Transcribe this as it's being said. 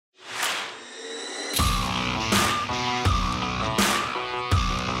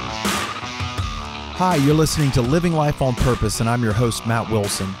Hi, you're listening to Living Life on Purpose, and I'm your host, Matt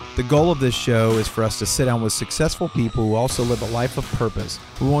Wilson. The goal of this show is for us to sit down with successful people who also live a life of purpose.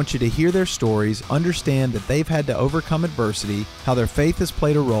 We want you to hear their stories, understand that they've had to overcome adversity, how their faith has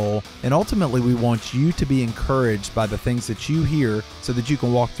played a role, and ultimately we want you to be encouraged by the things that you hear so that you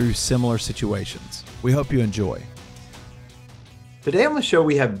can walk through similar situations. We hope you enjoy. Today on the show,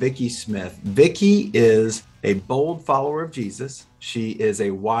 we have Vicki Smith. Vicki is a bold follower of Jesus. She is a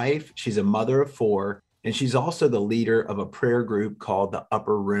wife. She's a mother of four, and she's also the leader of a prayer group called The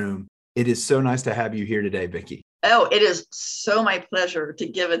Upper Room. It is so nice to have you here today, Vicki. Oh, it is so my pleasure to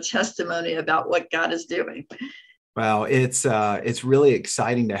give a testimony about what God is doing. Well, it's really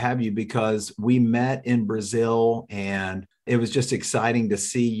exciting to have you because we met in Brazil, and it was just exciting to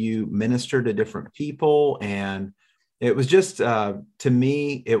see you minister to different people. And it was just, to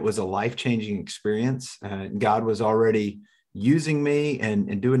me, it was a life-changing experience. God was already using me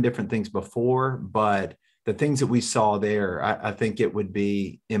and doing different things before, but the things that we saw there, I think it would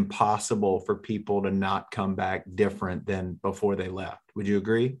be impossible for people to not come back different than before they left. Would you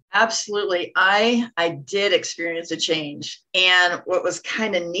agree? Absolutely. I did experience a change. And what was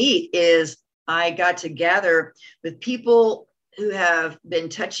kind of neat is I got to gather with people who have been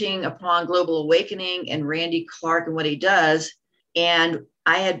touching upon Global Awakening and Randy Clark and what he does. And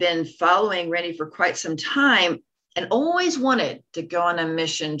I had been following Randy for quite some time and always wanted to go on a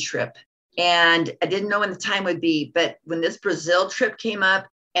mission trip. And I didn't know when the time would be, but when this Brazil trip came up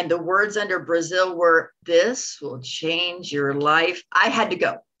and the words under Brazil were, "This will change your life," I had to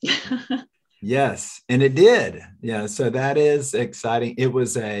go. Yes, and it did. Yeah, so that is exciting. It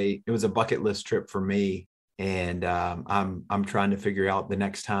was a bucket list trip for me. And I'm trying to figure out the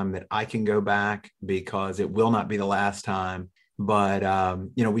next time that I can go back, because it will not be the last time. But,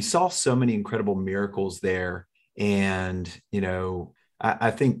 we saw so many incredible miracles there. And, I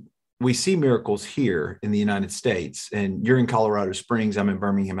think we see miracles here in the United States. And you're in Colorado Springs. I'm in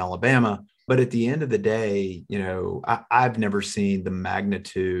Birmingham, Alabama. But at the end of the day, I've never seen the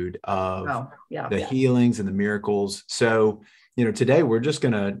magnitude of the healings and the miracles. So, today we're just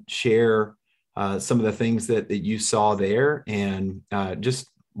going to share some of the things that you saw there, and just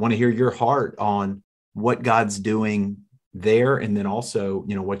want to hear your heart on what God's doing there, and then also,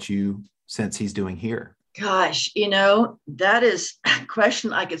 what you sense he's doing here. Gosh, that is a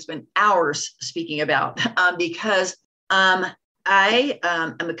question I could spend hours speaking about, because I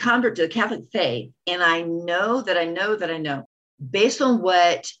am a convert to the Catholic faith, and I know, based on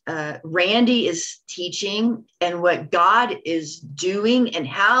what Randy is teaching and what God is doing and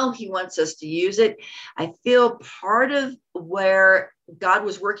how he wants us to use it, I feel part of where God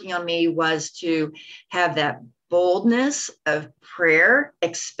was working on me was to have that boldness of prayer,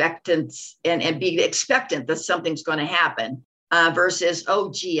 expectance, and being expectant that something's going to happen, versus,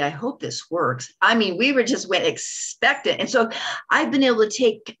 oh, gee, I hope this works. I mean, we went expectant. And so I've been able to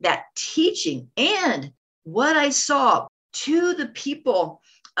take that teaching and what I saw to the people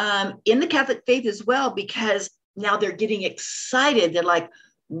in the Catholic faith as well, because now they're getting excited. They're like,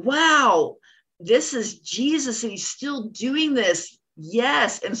 wow, this is Jesus and he's still doing this.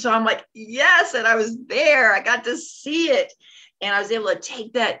 Yes. And so I'm like, yes. And I was there. I got to see it. And I was able to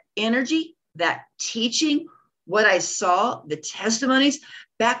take that energy, that teaching, what I saw, the testimonies,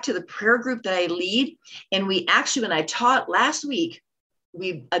 back to the prayer group that I lead. And we actually, when I taught last week,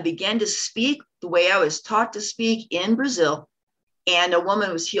 I began to speak the way I was taught to speak in Brazil, and a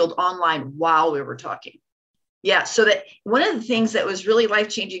woman was healed online while we were talking. Yeah, so that one of the things that was really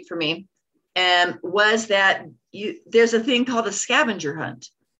life-changing for me was that there's a thing called a scavenger hunt.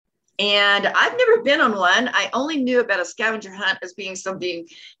 And I've never been on one. I only knew about a scavenger hunt as being something,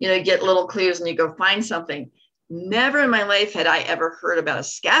 you get little clues and you go find something. Never in my life had I ever heard about a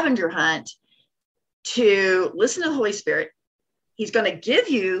scavenger hunt to listen to the Holy Spirit. He's going to give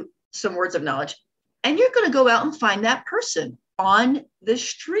you some words of knowledge, and you're going to go out and find that person on the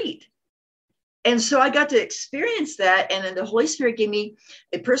street. And so I got to experience that. And then the Holy Spirit gave me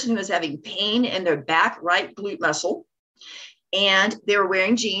a person who was having pain in their back right glute muscle, and they were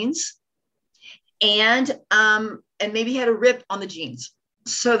wearing jeans, and maybe had a rip on the jeans.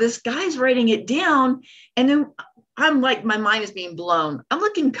 So this guy's writing it down, and then I'm like, my mind is being blown. I'm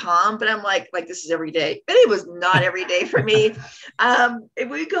looking calm, but I'm like this is every day. But it was not every day for me.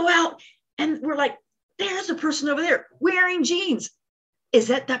 We go out and we're like, there's a person over there wearing jeans. Is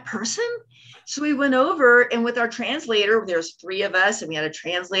that person? So we went over, and with our translator, there's three of us and we had a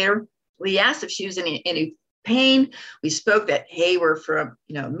translator. We asked if she was in any pain. We spoke that, hey, we're from,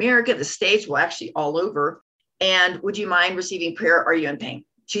 America, the States, well, actually all over. And would you mind receiving prayer? Are you in pain?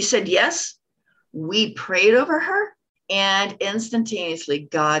 She said, yes. We prayed over her, and instantaneously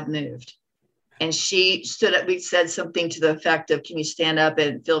God moved. And she stood up. We said something to the effect of, can you stand up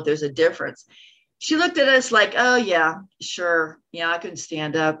and feel if there's a difference? She looked at us like, oh, yeah, sure. Yeah, I can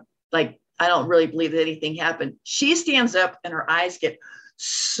stand up. Like, I don't really believe that anything happened. She stands up and her eyes get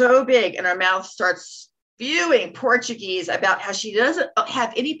so big and her mouth starts spewing Portuguese about how she doesn't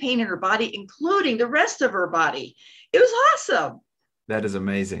have any pain in her body, including the rest of her body. It was awesome. That is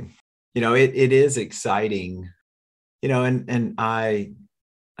amazing. It is exciting, and I,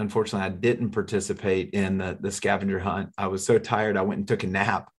 unfortunately, I didn't participate in the scavenger hunt. I was so tired, I went and took a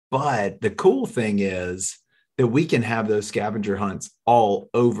nap. But the cool thing is that we can have those scavenger hunts all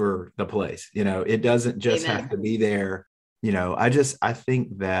over the place. It doesn't just Amen. have to be there. I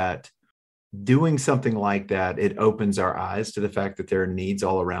think that doing something like that, it opens our eyes to the fact that there are needs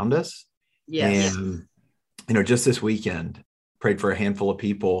all around us. Yes. And, just this weekend, prayed for a handful of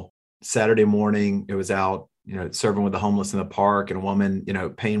people. Saturday morning, it was out, serving with the homeless in the park, and a woman,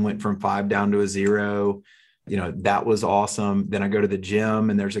 pain went from 5 down to a 0. That was awesome. Then I go to the gym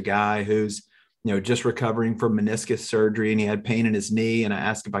and there's a guy who's, just recovering from meniscus surgery, and he had pain in his knee. And I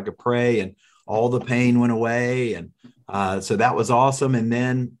asked if I could pray, and all the pain went away. And so that was awesome. And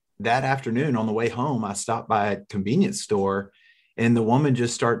then that afternoon on the way home, I stopped by a convenience store, and the woman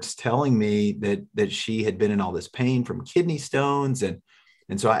just starts telling me that she had been in all this pain from kidney stones. And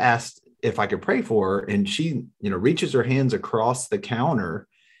so I asked if I could pray for her, and she, reaches her hands across the counter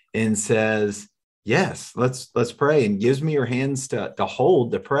and says, yes, let's pray, and gives me her hands to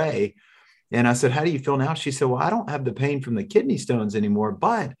hold to pray. And I said, how do you feel now? She said, well, I don't have the pain from the kidney stones anymore,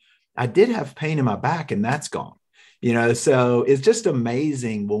 but I did have pain in my back, and that's gone. So it's just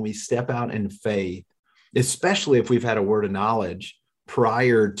amazing when we step out in faith, especially if we've had a word of knowledge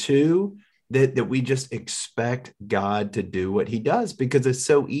prior to that we just expect God to do what he does because it's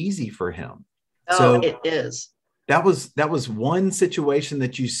so easy for him. Oh, so it is. That was one situation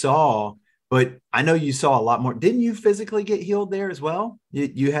that you saw, but I know you saw a lot more. Didn't you physically get healed there as well?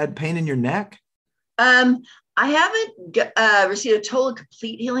 You had pain in your neck? I haven't received a total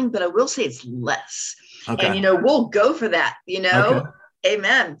complete healing, but I will say it's less. Okay. And, we'll go for that, Okay.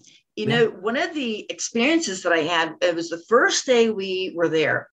 Amen. One of the experiences that I had, it was the first day we were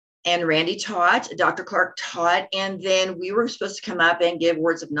there, and Randy taught, Dr. Clark taught, and then we were supposed to come up and give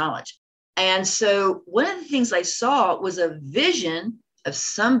words of knowledge. And so one of the things I saw was a vision of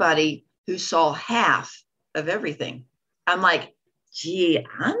somebody who saw half of everything. I'm like, gee,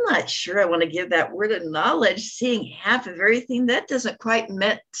 I'm not sure I want to give that word of knowledge, seeing half of everything. That doesn't quite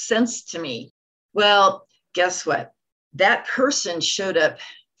make sense to me. Well, guess what? That person showed up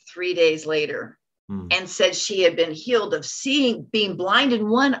 3 days later and said she had been healed of being blind in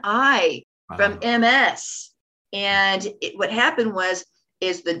one eye from MS. And what happened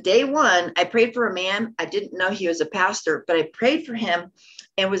is the day one, I prayed for a man. I didn't know he was a pastor, but I prayed for him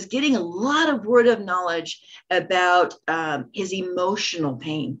and was getting a lot of word of knowledge about his emotional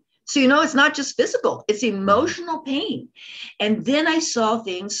pain. So, it's not just physical, it's emotional pain. And then I saw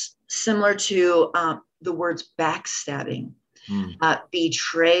things similar to the words backstabbing,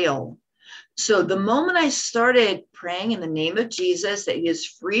 betrayal. So the moment I started praying in the name of Jesus, that he is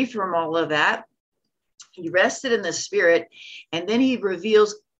free from all of that, he rested in the spirit, and then he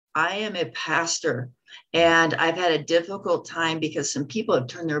reveals, I am a pastor, and I've had a difficult time because some people have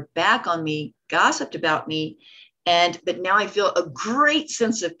turned their back on me, gossiped about me, but now I feel a great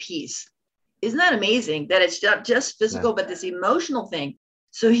sense of peace. Isn't that amazing that it's not just physical, but this emotional thing?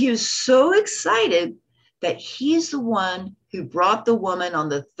 So he was so excited that he's the one who brought the woman on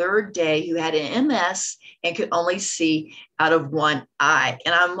the third day who had an MS and could only see out of one eye.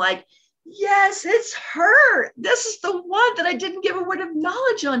 And I'm like, yes, it's her. This is the one that I didn't give a word of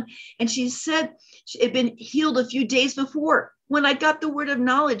knowledge on. And she said she had been healed a few days before when I got the word of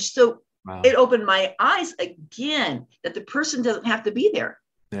knowledge. So It opened my eyes again that the person doesn't have to be there.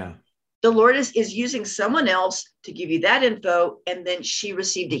 Yeah. The Lord is using someone else to give you that info. And then she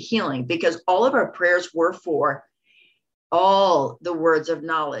received a healing because all of our prayers were for all the words of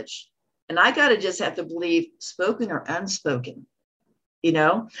knowledge. And I got to just have to believe, spoken or unspoken,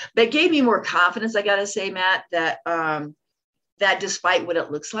 that gave me more confidence. I got to say, Matt, that despite what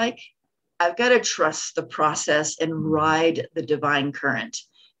it looks like, I've got to trust the process and ride the divine current,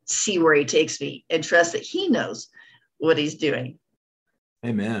 see where he takes me, and trust that he knows what he's doing.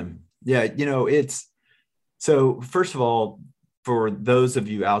 Amen. Yeah. So first of all, for those of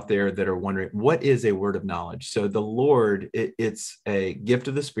you out there that are wondering, what is a word of knowledge? So the Lord, it's a gift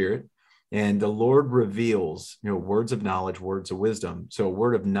of the Spirit, and the Lord reveals, words of knowledge, words of wisdom. So a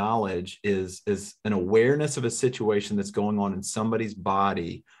word of knowledge is an awareness of a situation that's going on in somebody's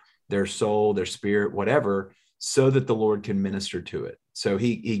body, their soul, their spirit, whatever, so that the Lord can minister to it. So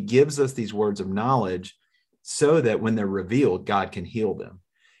he gives us these words of knowledge so that when they're revealed, God can heal them.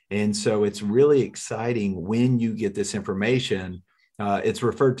 And so it's really exciting when you get this information. It's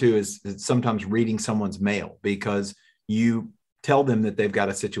referred to as sometimes reading someone's mail, because you tell them that they've got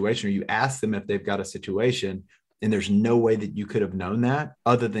a situation, or you ask them if they've got a situation, and there's no way that you could have known that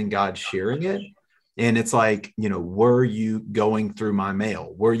other than God sharing it. And it's like, were you going through my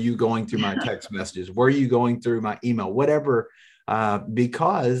mail? Were you going through my text messages? Were you going through my email? Whatever,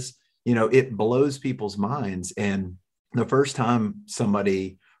 because, it blows people's minds. And the first time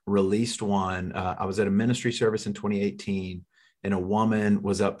somebody released one, I was at a ministry service in 2018, and a woman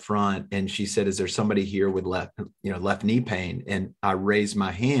was up front, and she said, "Is there somebody here with left knee pain?" And I raised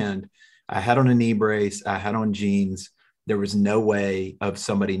my hand. I had on a knee brace. I had on jeans. There was no way of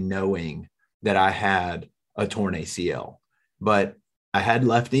somebody knowing that I had a torn ACL, but I had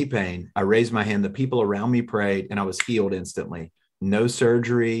left knee pain. I raised my hand. The people around me prayed, and I was healed instantly. No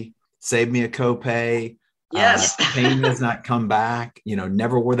surgery, saved me a copay. Yes. Pain has not come back,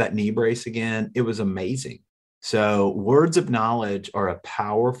 never wore that knee brace again. It was amazing. So words of knowledge are a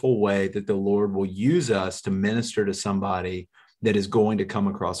powerful way that the Lord will use us to minister to somebody that is going to come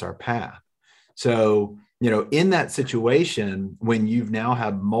across our path. So, in that situation, when you've now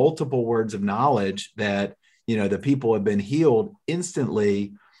have multiple words of knowledge that, the people have been healed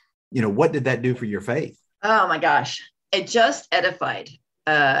instantly, what did that do for your faith? Oh my gosh. It just edified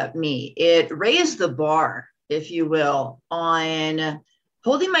me. It raised the bar, if you will, on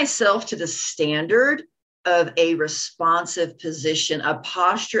holding myself to the standard of a responsive position, a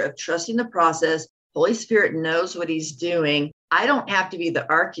posture of trusting the process. Holy Spirit knows what he's doing. I don't have to be the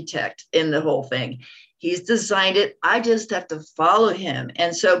architect in the whole thing. He's designed it. I just have to follow him.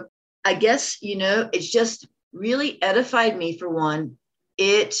 And so I guess, it's just really edified me for one.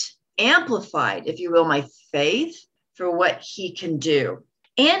 It amplified, if you will, my faith for what he can do.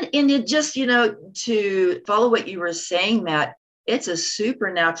 And it just, to follow what you were saying, Matt, it's a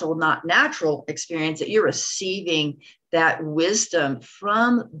supernatural, not natural experience that you're receiving that wisdom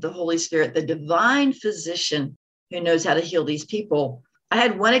from the Holy Spirit, the divine physician who knows how to heal these people. I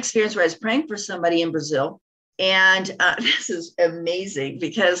had one experience where I was praying for somebody in Brazil, and this is amazing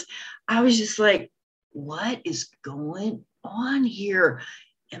because I was just like, what is going on here?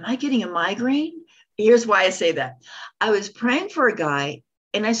 Am I getting a migraine? Here's why I say that. I was praying for a guy,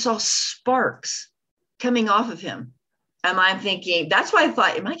 and I saw sparks coming off of him. And I'm thinking, that's why I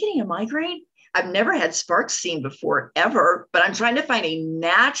thought, am I getting a migraine? I've never had sparks seen before, ever, but I'm trying to find a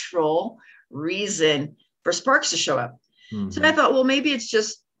natural reason for sparks to show up. Mm-hmm. So I thought, well, maybe it's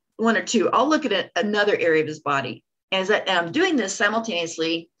just one or two. I'll look at another area of his body. And I'm doing this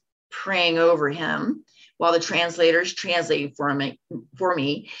simultaneously, praying over him while the translator's translating for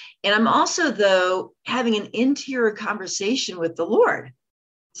me. And I'm also, though, having an interior conversation with the Lord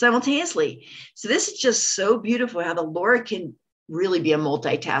simultaneously. So this is just so beautiful how the Lord can really be a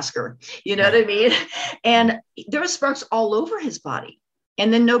multitasker. You know what I mean? And there were sparks all over his body,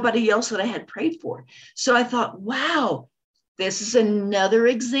 and then nobody else that I had prayed for. So I thought, wow, this is another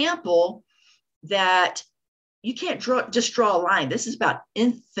example that you can't just draw a line. This is about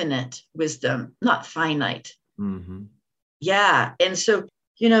infinite wisdom, not finite. Mm-hmm. Yeah. And so,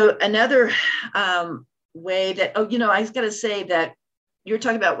 another way that, I got to say that you're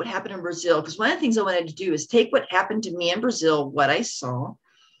talking about what happened in Brazil, because one of the things I wanted to do is take what happened to me in Brazil, what I saw,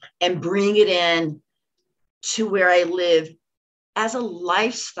 and bring it in to where I live as a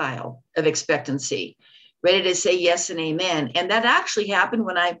lifestyle of expectancy, ready to say yes and amen. And that actually happened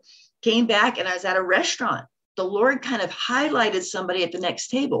when I came back and I was at a restaurant. The Lord kind of highlighted somebody at the next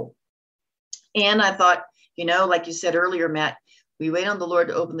table. And I thought, like you said earlier, Matt, we wait on the Lord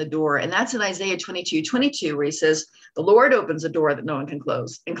to open the door. And that's in Isaiah 22:22, where he says, the Lord opens a door that no one can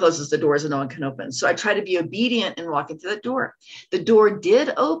close and closes the doors that no one can open. So I try to be obedient and walking through the door. The door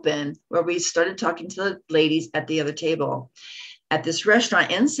did open where we started talking to the ladies at the other table at this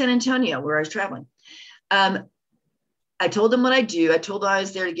restaurant in San Antonio, where I was traveling. I told them what I do. I told them I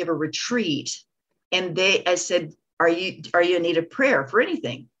was there to give a retreat. And I said, are you in need of prayer for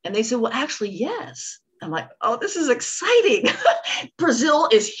anything? And they said, well, actually, yes. I'm like, oh, this is exciting. Brazil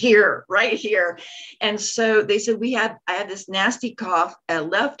is here, right here. And so they said, I had this nasty cough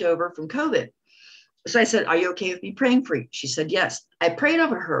left over from COVID. So I said, are you okay with me praying for you? She said, yes. I prayed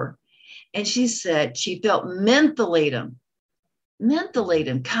over her. And she said she felt mentholatum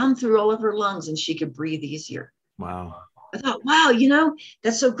come through all of her lungs, and she could breathe easier. Wow. I thought, wow,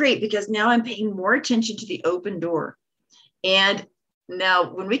 that's so great, because now I'm paying more attention to the open door. And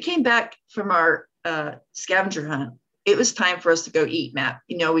now when we came back from our scavenger hunt, it was time for us to go eat, Matt.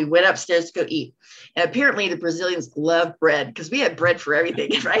 We went upstairs to go eat. And apparently the Brazilians love bread because we had bread for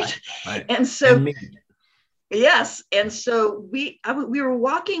everything, right? Right. And so, And meat. yes. And so we were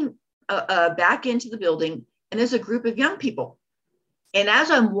walking back into the building, and there's a group of young people. And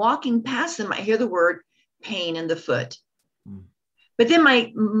as I'm walking past them, I hear the word pain in the foot. Mm. But then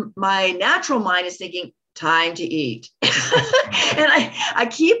my natural mind is thinking, time to eat. And I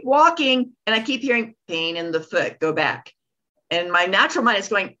keep walking and I keep hearing pain in the foot, go back. And my natural mind is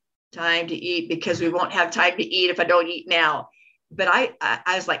going, time to eat, because we won't have time to eat if I don't eat now. But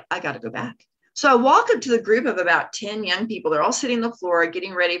I was like, I got to go back. So I walk up to the group of about 10 young people. They're all sitting on the floor,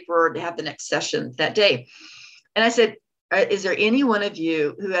 getting ready to have the next session that day. And I said, is there any one of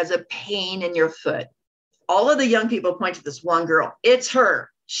you who has a pain in your foot? All of the young people point to this one girl. It's her.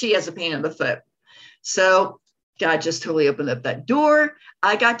 She has a pain in the foot. So God just totally opened up that door.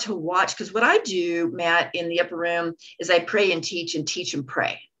 I got to watch, because what I do, Matt, in the upper room is I pray and teach and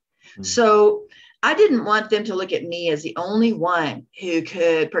pray. Mm-hmm. So I didn't want them to look at me as the only one who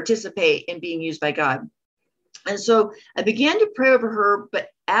could participate in being used by God. And so I began to pray over her, but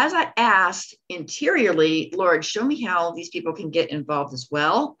as I asked interiorly, Lord, show me how these people can get involved as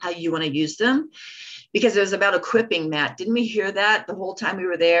well, how you want to use them. Because it was about equipping, Matt. Didn't we hear that the whole time we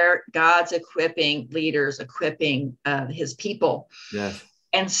were there? God's equipping leaders, equipping his people. Yes.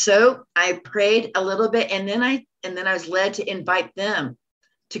 And so I prayed a little bit, and then I was led to invite them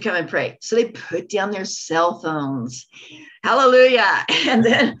to come and pray. So they put down their cell phones. Hallelujah. And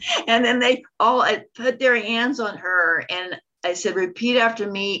then they all put their hands on her. And I said, repeat after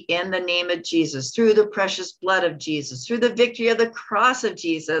me, in the name of Jesus, through the precious blood of Jesus, through the victory of the cross of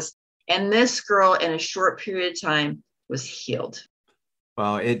Jesus. And this girl, in a short period of time, was healed.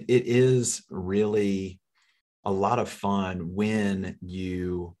 Well, it is really a lot of fun when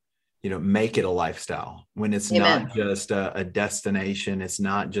you make it a lifestyle, when it's Amen. Not just a destination. It's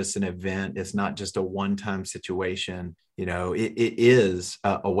not just an event. It's not just a one-time situation. It is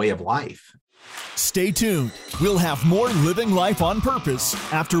a way of life. Stay tuned. We'll have more Living Life on Purpose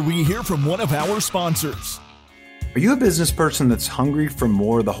after we hear from one of our sponsors. Are you a business person that's hungry for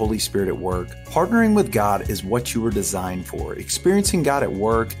more of the Holy Spirit at work? Partnering with God is what you were designed for. Experiencing God at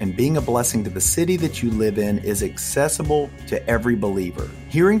work and being a blessing to the city that you live in is accessible to every believer.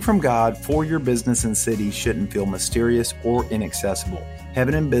 Hearing from God for your business and city shouldn't feel mysterious or inaccessible.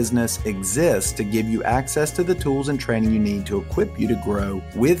 Heaven in Business exists to give you access to the tools and training you need to equip you to grow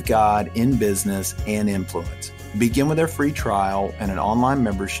with God in business and influence. Begin with our free trial and an online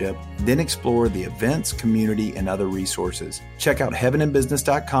membership, then explore the events, community, and other resources. Check out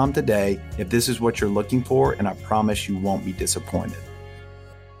heaveninbusiness.com today if this is what you're looking for, and I promise you won't be disappointed.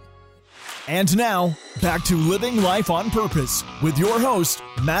 And now, back to Living Life on Purpose with your host,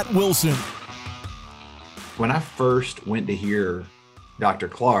 Matt Wilson. When I first went to hear Dr.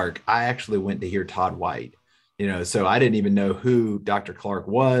 Clark, I actually went to hear Todd White. So I didn't even know who Dr. Clark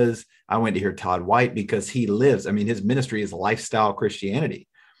was. I went to hear Todd White because he lives. His ministry is lifestyle Christianity.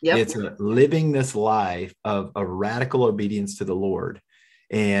 Yep. It's living this life of a radical obedience to the Lord.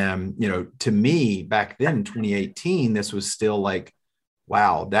 And, to me back then in 2018, this was still like,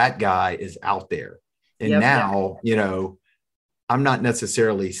 wow, that guy is out there. And now, I'm not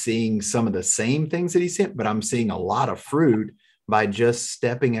necessarily seeing some of the same things that he said, but I'm seeing a lot of fruit by just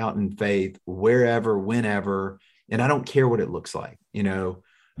stepping out in faith wherever, whenever. And I don't care what it looks like.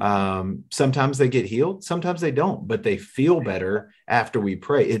 Sometimes they get healed, sometimes they don't, but they feel better after we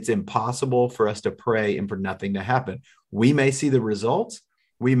pray. It's impossible for us to pray and for nothing to happen. We may see the results,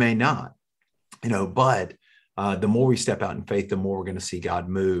 we may not, but the more we step out in faith, the more we're going to see God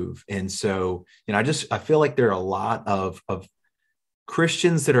move. And so, I feel like there are a lot of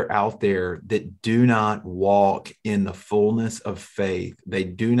Christians that are out there that do not walk in the fullness of faith. They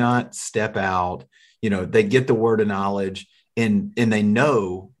do not step out, they get the word of knowledge and they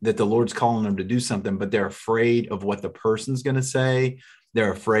know that the Lord's calling them to do something, but they're afraid of what the person's going to say.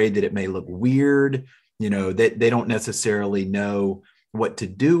 They're afraid that it may look weird, that they don't necessarily know what to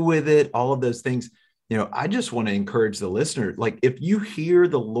do with it, all of those things. I just want to encourage the listener, like if you hear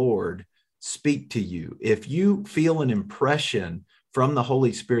the Lord speak to you, if you feel an impression from the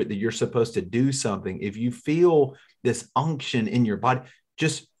Holy Spirit that you're supposed to do something, if you feel this unction in your body,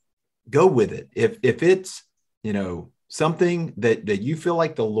 just go with it. If it's, something that you feel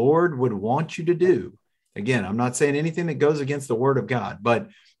like the Lord would want you to do, again, I'm not saying anything that goes against the word of God, but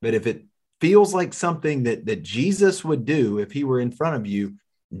if it feels like something that Jesus would do if he were in front of you,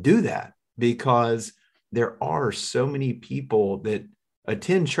 do that, because there are so many people that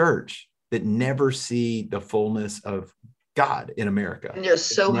attend church that never see the fullness of God in America. And they're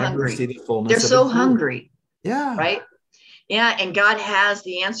so hungry. See the fullness they're so hungry. Yeah. Right. Yeah. And God has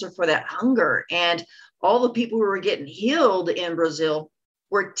the answer for that hunger. And all the people who were getting healed in Brazil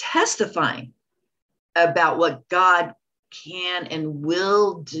were testifying about what God can and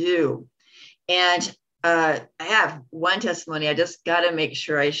will do. And I have one testimony I just got to make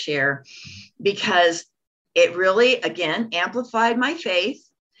sure I share, because it really, again, amplified my faith.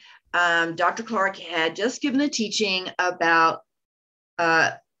 Dr. Clark had just given a teaching about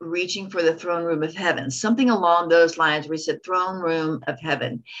reaching for the throne room of heaven, something along those lines where he said throne room of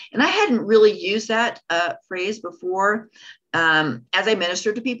heaven. And I hadn't really used that phrase before as I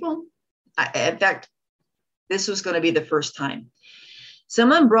ministered to people. In fact, this was going to be the first time.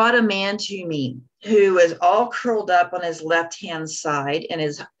 Someone brought a man to me who was all curled up on his left-hand side, and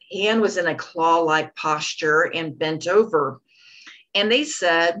his hand was in a claw-like posture and bent over. And they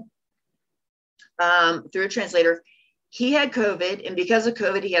said, through a translator, he had COVID, and because of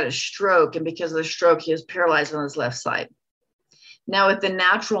COVID, he had a stroke, and because of the stroke, he was paralyzed on his left side. Now, with the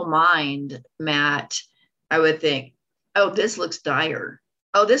natural mind, Matt, I would think, oh, this looks dire.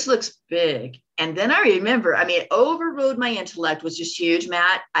 Oh, this looks big. And then I remember, it overrode my intellect, was just huge,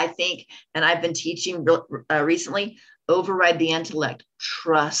 Matt. I think, and I've been teaching recently, override the intellect.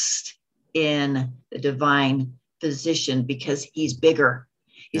 Trust in the divine physician, because he's bigger.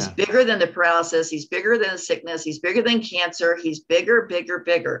 He's bigger than the paralysis. He's bigger than the sickness. He's bigger than cancer. He's bigger, bigger,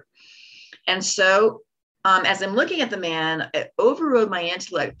 bigger. And so as I'm looking at the man, it overrode my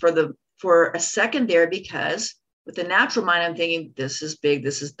intellect for a second there, because with the natural mind, I'm thinking, this is big,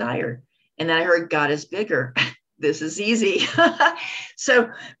 this is dire. And then I heard, God is bigger. This is easy.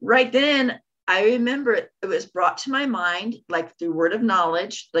 So right then, I remember it was brought to my mind, like through word of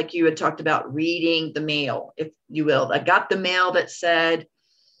knowledge, like you had talked about reading the mail, if you will. I got the mail that said,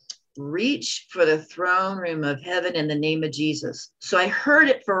 reach for the throne room of heaven in the name of Jesus. So I heard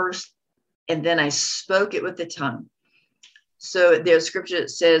it first, and then I spoke it with the tongue. So there's scripture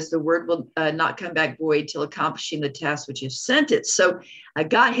that says the word will not come back void till accomplishing the task which you've sent it. So I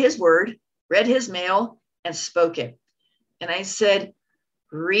got his word, read his mail, and spoke it. And I said,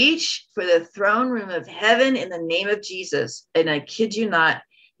 reach for the throne room of heaven in the name of Jesus. And I kid you not,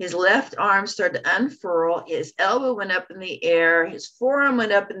 his left arm started to unfurl. His elbow went up in the air. His forearm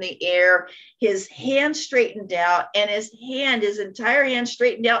went up in the air. His hand straightened out, and his entire hand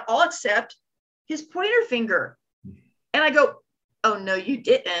straightened out, all except his pointer finger. And I go, oh, no, you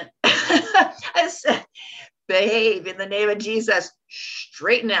didn't. I said, behave in the name of Jesus.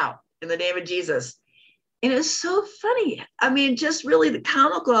 Straighten out in the name of Jesus. And it's so funny. Just really the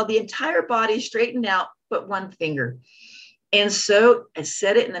comical, the entire body straightened out, but one finger. And so I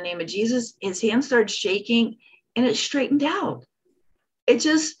said it in the name of Jesus. His hand started shaking, and it straightened out. It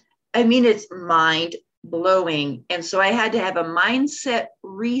just, it's mind blowing. And so I had to have a mindset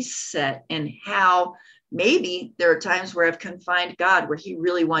reset in how maybe there are times where I've confined God, where he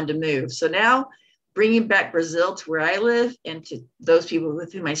really wanted to move. So now bringing back Brazil to where I live and to those people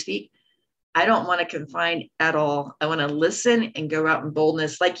with whom I speak, I don't want to confine at all. I want to listen and go out in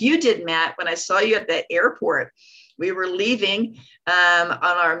boldness, like you did, Matt, when I saw you at that airport. We were leaving on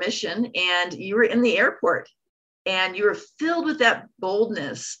our mission, and you were in the airport, and you were filled with that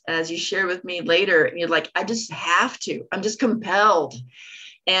boldness, as you shared with me later. And you're like, I just have to. I'm just compelled.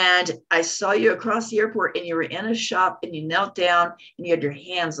 And I saw you across the airport, and you were in a shop, and you knelt down, and you had your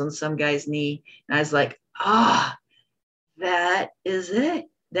hands on some guy's knee. And I was like, that is it.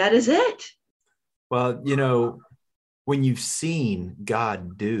 That is it. Well, when you've seen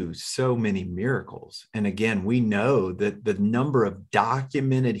God do so many miracles, and again, we know that the number of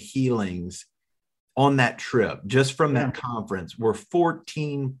documented healings on that trip, just from that conference, were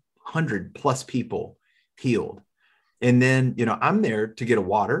 1,400 plus people healed. And then, I'm there to get a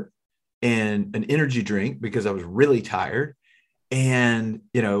water and an energy drink because I was really tired. And,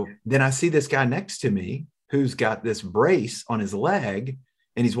 then I see this guy next to me who's got this brace on his leg,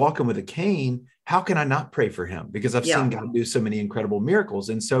 and he's walking with a cane. How can I not pray for him? Because I've seen God do so many incredible miracles.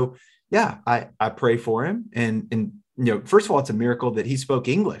 And so, I pray for him. And first of all, it's a miracle that he spoke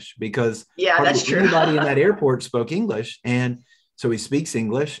English, because that's true. Everybody in that airport spoke English. And so he speaks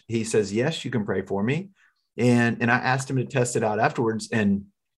English. He says, yes, you can pray for me. And I asked him to test it out afterwards. And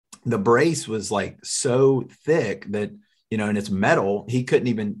the brace was like so thick that, and it's metal, he couldn't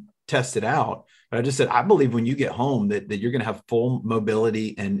even test it out. But I just said, I believe when you get home that you're going to have full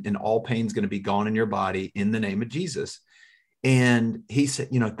mobility, and all pain's going to be gone in your body in the name of Jesus. And he said,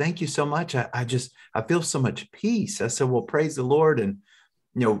 thank you so much. I feel so much peace. I said, well, praise the Lord. And,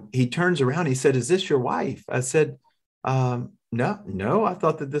 he turns around, he said, is this your wife? I said, no, I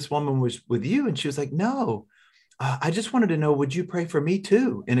thought that this woman was with you. And she was like, no, I just wanted to know, would you pray for me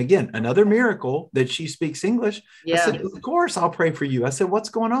too? And again, another miracle that she speaks English. I Yeah. said, of course, I'll pray for you. I said, what's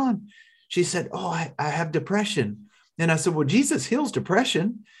going on? She said, oh, I have depression. And I said, well, Jesus heals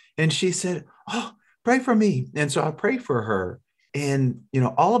depression. And she said, oh, pray for me. And so I prayed for her. And,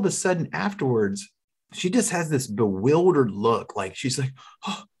 all of a sudden afterwards, she just has this bewildered look. Like she's like,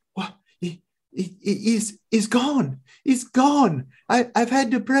 oh, what? He's gone. He's gone. I've had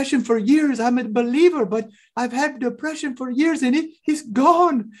depression for years. I'm a believer, but I've had depression for years and he's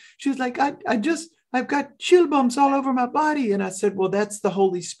gone. She's like, I've got chill bumps all over my body. And I said, well, that's the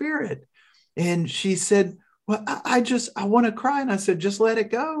Holy Spirit. And she said, well, I want to cry. And I said, just let it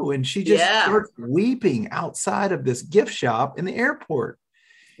go. And she just starts weeping outside of this gift shop in the airport.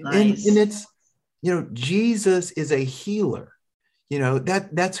 Nice. And it's, Jesus is a healer.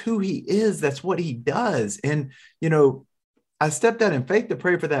 That's who he is. That's what he does. And, I stepped out in faith to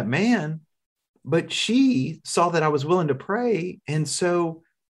pray for that man, but she saw that I was willing to pray. And so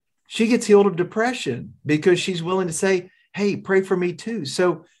she gets healed of depression because she's willing to say, hey, pray for me too.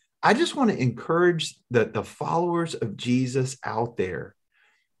 So I just want to encourage the followers of Jesus out there.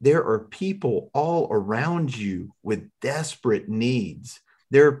 There are people all around you with desperate needs.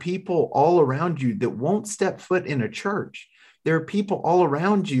 There are people all around you that won't step foot in a church. There are people all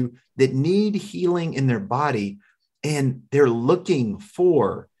around you that need healing in their body, and they're looking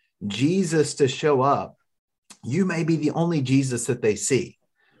for Jesus to show up. You may be the only Jesus that they see.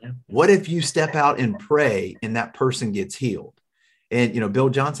 Yeah. What if you step out and pray and that person gets healed? And, Bill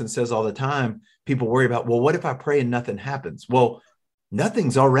Johnson says all the time, people worry about, well, what if I pray and nothing happens? Well,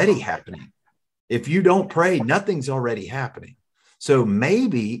 nothing's already happening. If you don't pray, nothing's already happening. So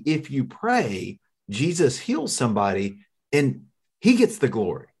maybe if you pray, Jesus heals somebody and he gets the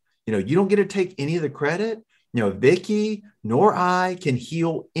glory. You don't get to take any of the credit. Vicki nor I can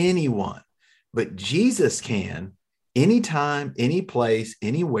heal anyone, but Jesus can anytime, any place,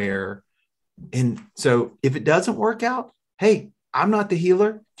 anywhere. And so if it doesn't work out, hey, I'm not the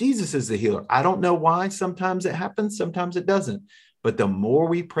healer. Jesus is the healer. I don't know why. Sometimes it happens. Sometimes it doesn't. But the more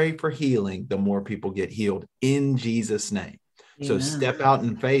we pray for healing, the more people get healed in Jesus' name. Amen. So step out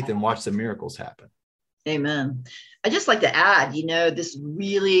in faith and watch the miracles happen. Amen. I just like to add, this is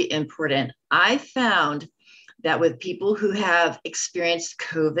really important. I found that with people who have experienced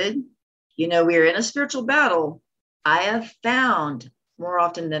COVID, we're in a spiritual battle. I have found more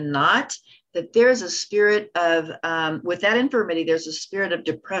often than not that there's a spirit of, with that infirmity, there's a spirit of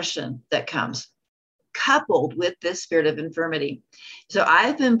depression that comes coupled with this spirit of infirmity. So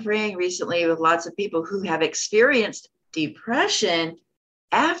I've been praying recently with lots of people who have experienced depression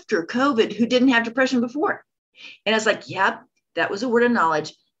after COVID who didn't have depression before. And it's like, yep, that was a word of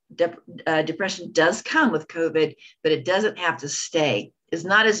knowledge. Depression does come with COVID, but it doesn't have to stay. It's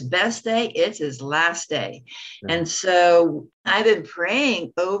not his best day, it's his last day. Yeah. And so I've been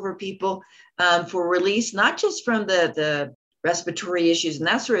praying over people for release, not just from the respiratory issues and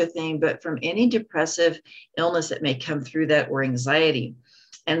that sort of thing, but from any depressive illness that may come through that or anxiety.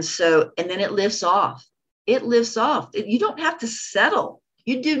 And then it lifts off. It lifts off. You don't have to settle.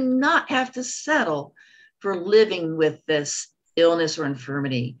 You do not have to settle for living with this illness or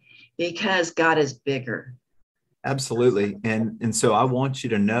infirmity because God is bigger. Absolutely. And so I want you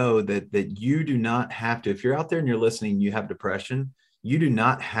to know that you do not have to, if you're out there and you're listening, you have depression, you do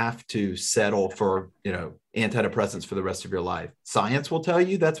not have to settle for, antidepressants for the rest of your life. Science will tell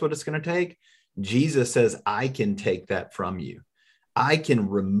you that's what it's going to take. Jesus says, I can take that from you. I can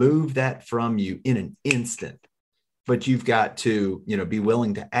remove that from you in an instant, but you've got to, be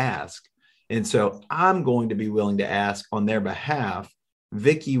willing to ask. And so I'm going to be willing to ask on their behalf.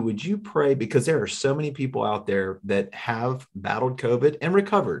 Vicki, would you pray? Because there are so many people out there that have battled COVID and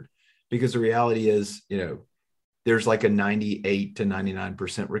recovered, because the reality is, there's like a 98 to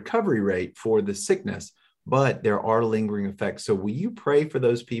 99% recovery rate for the sickness, but there are lingering effects. So will you pray for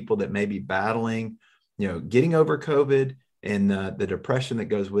those people that may be battling, getting over COVID and the depression that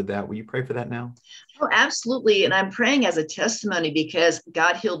goes with that? Will you pray for that now? Oh, absolutely. And I'm praying as a testimony because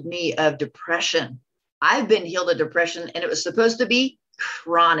God healed me of depression. I've been healed of depression and it was supposed to be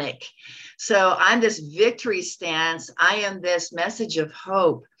chronic. So I'm this victory stance. I am this message of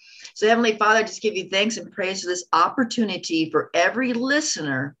hope. So Heavenly Father, I just give you thanks and praise for this opportunity for every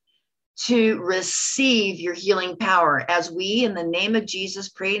listener to receive your healing power as we, in the name of Jesus,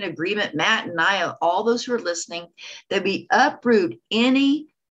 pray in agreement, Matt and I, all those who are listening, that we uproot any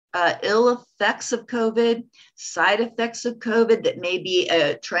ill effects of COVID, side effects of COVID that may be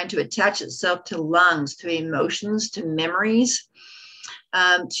trying to attach itself to lungs, to emotions, to memories.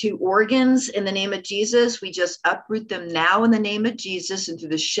 to organs in the name of Jesus. We just uproot them now in the name of Jesus. And through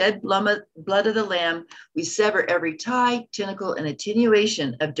the shed blood of the Lamb, we sever every tie, tentacle, and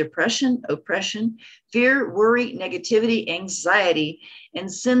attenuation of depression, oppression, fear, worry, negativity, anxiety,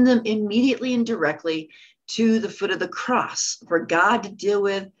 and send them immediately and directly to the foot of the cross for God to deal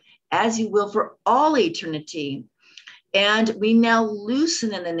with as he will for all eternity. And we now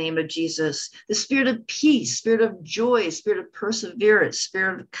loosen in the name of Jesus the spirit of peace, spirit of joy, spirit of perseverance,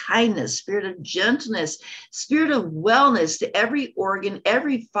 spirit of kindness, spirit of gentleness, spirit of wellness to every organ,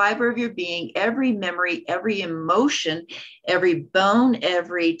 every fiber of your being, every memory, every emotion, every bone,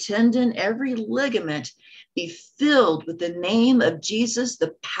 every tendon, every ligament. Be filled with the name of Jesus,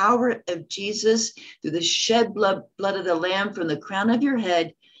 the power of Jesus through the shed blood of the Lamb from the crown of your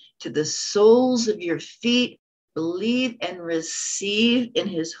head to the soles of your feet. Believe and receive in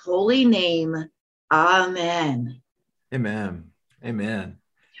his holy name. Amen. Amen. Amen.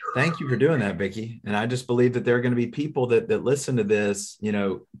 Thank you for doing that, Vicki. And I just believe that there are going to be people that listen to this,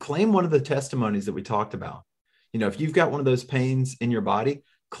 claim one of the testimonies that we talked about. If you've got one of those pains in your body,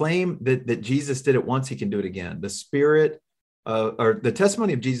 claim that Jesus did it once, he can do it again. The spirit or the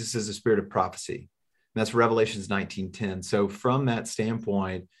testimony of Jesus is the spirit of prophecy. And that's Revelations 19:10. So from that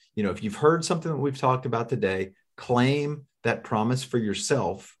standpoint, if you've heard something that we've talked about today, claim that promise for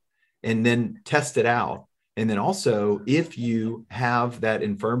yourself and then test it out. And then also, if you have that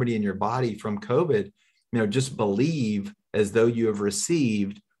infirmity in your body from COVID, just believe as though you have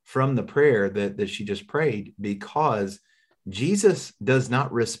received from the prayer that she just prayed, because Jesus does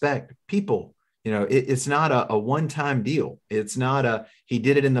not respect people. It's not a one-time deal. It's not he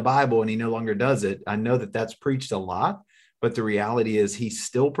did it in the Bible and he no longer does it. I know that that's preached a lot. But the reality is he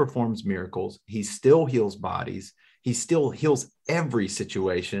still performs miracles. He still heals bodies. He still heals every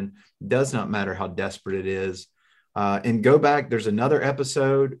situation. Does not matter how desperate it is. And go back. There's another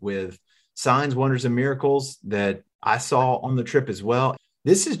episode with signs, wonders, and miracles that I saw on the trip as well.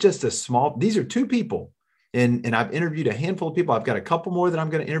 This is just these are two people. And I've interviewed a handful of people. I've got a couple more that I'm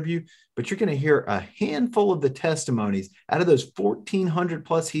going to interview, but you're going to hear a handful of the testimonies out of those 1,400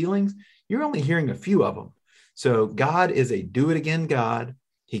 plus healings. You're only hearing a few of them. So God is a do it again God.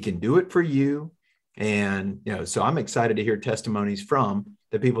 He can do it for you. And, so I'm excited to hear testimonies from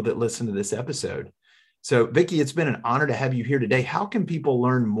the people that listen to this episode. So Vicki, it's been an honor to have you here today. How can people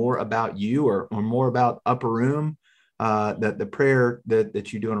learn more about you or more about Upper Room, the prayer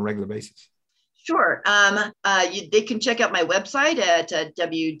that you do on a regular basis? Sure. They can check out my website at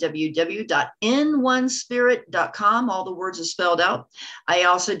www.in1spirit.com. All the words are spelled out. I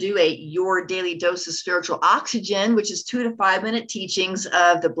also do Your Daily Dose of Spiritual Oxygen, which is 2 to 5 minute teachings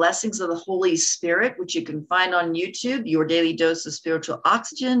of the blessings of the Holy Spirit, which you can find on YouTube, Your Daily Dose of Spiritual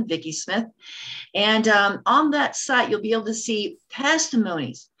Oxygen, Vicki Smith. And on that site, you'll be able to see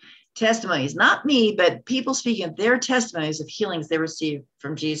testimonies, not me, but people speaking of their testimonies of healings they received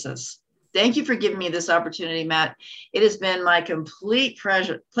from Jesus. Thank you for giving me this opportunity, Matt. It has been my complete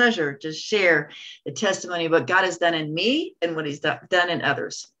pleasure to share the testimony of what God has done in me and what he's done in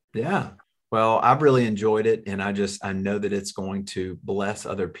others. Yeah. Well, I've really enjoyed it. And I know that it's going to bless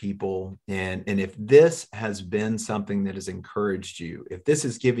other people. And if this has been something that has encouraged you, if this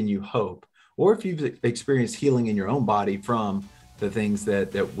has given you hope, or if you've experienced healing in your own body from the things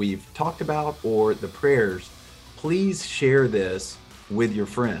that we've talked about or the prayers, please share this with your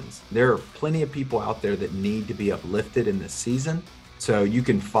friends. There are plenty of people out there that need to be uplifted in this season. So you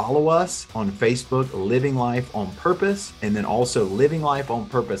can follow us on Facebook, Living Life on Purpose, and then also Living Life on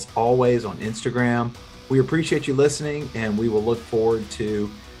Purpose always on Instagram. We appreciate you listening, and we will look forward to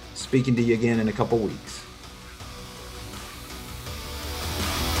speaking to you again in a couple weeks.